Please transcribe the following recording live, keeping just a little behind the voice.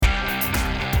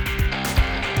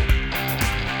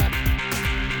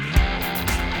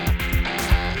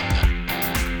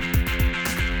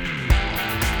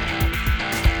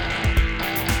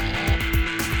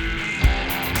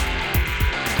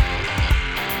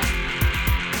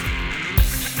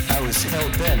is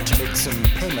hell-bent to make some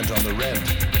payment on the rent,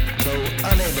 though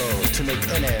unable to make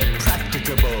any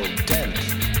practicable dent.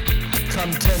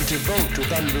 Content to vote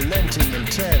with unrelenting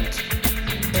intent,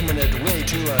 imminent way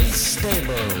too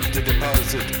unstable to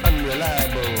deposit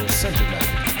unreliable sentiment.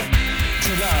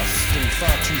 Too lost and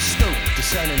far too stoked to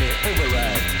sign any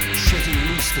override, shaking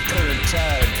loose the current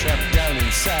tide trapped down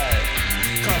inside.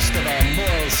 Cost of our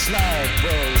moral slide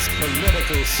was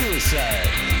political suicide,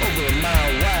 over a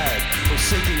mile wide,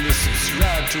 forsaking the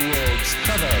subscribe towards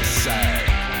cover side.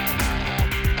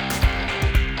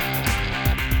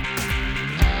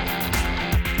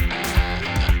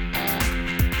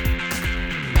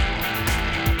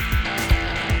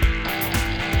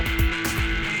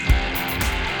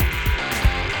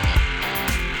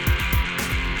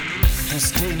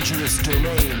 This dangerous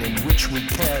domain in which we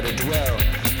care to dwell,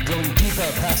 going deeper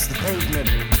past the pavement,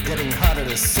 getting harder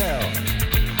to sell.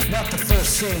 Not the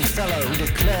first sane fellow who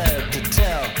declared to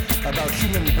tell about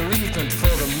human bereavement for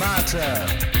the martyr,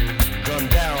 gone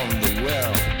down the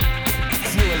well.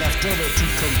 Fewer left over to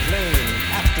complain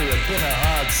after a bitter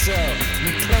hard sell,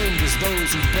 reclaimed as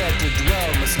those who dared to dwell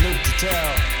must live to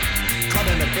tell. Caught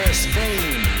in a burst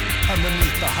vein,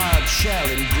 underneath the hard shell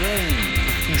ingrained,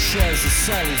 who shares the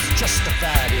cell is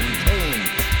justified in pain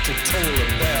to toll a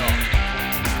bell.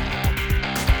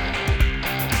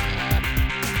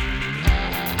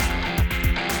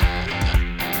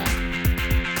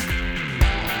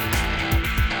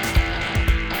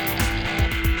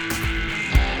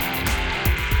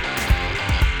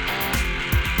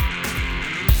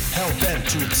 Hell-bent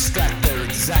to extract their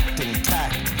exacting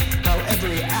tact, how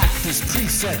every act is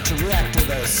preset to react to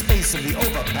the space of the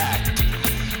overpacked.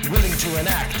 Willing to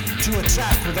enact, to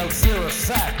attack without fear of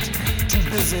fact, too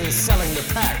busy selling the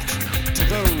pact to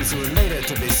those who are later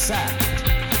to be sacked.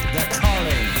 They're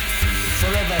calling,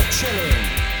 forever chilling,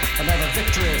 another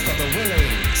victory for the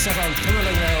willing, set on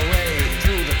thrilling their way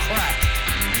through the crack.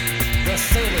 They're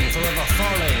fading, forever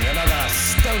falling, another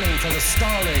stoning for the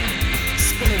stalling,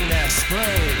 spinning their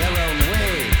spray their own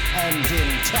way and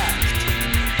intact.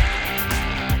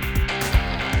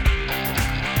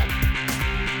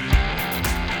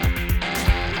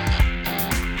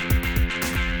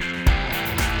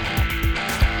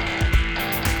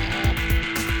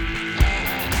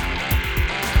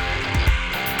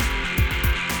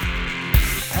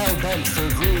 Hell-bent for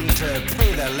agreeing to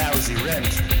pay their lousy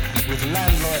rent, with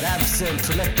landlord absent,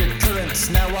 electric currents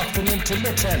now often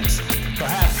intermittent.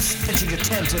 Perhaps pitching a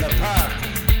tent in a park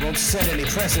won't set any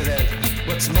precedent.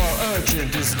 What's more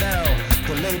urgent is now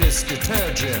the latest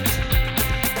detergent.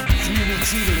 3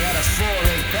 weeks eating out of 4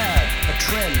 ain't bad, a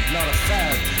trend, not a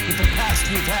fad. With the past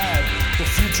we've had, the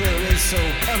future is so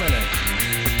permanent.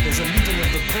 There's a meeting of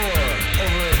the poor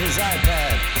over at his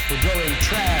iPad, the growing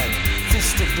trad,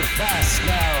 fist of the past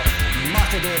now,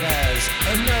 marketed as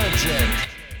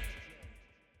emergent.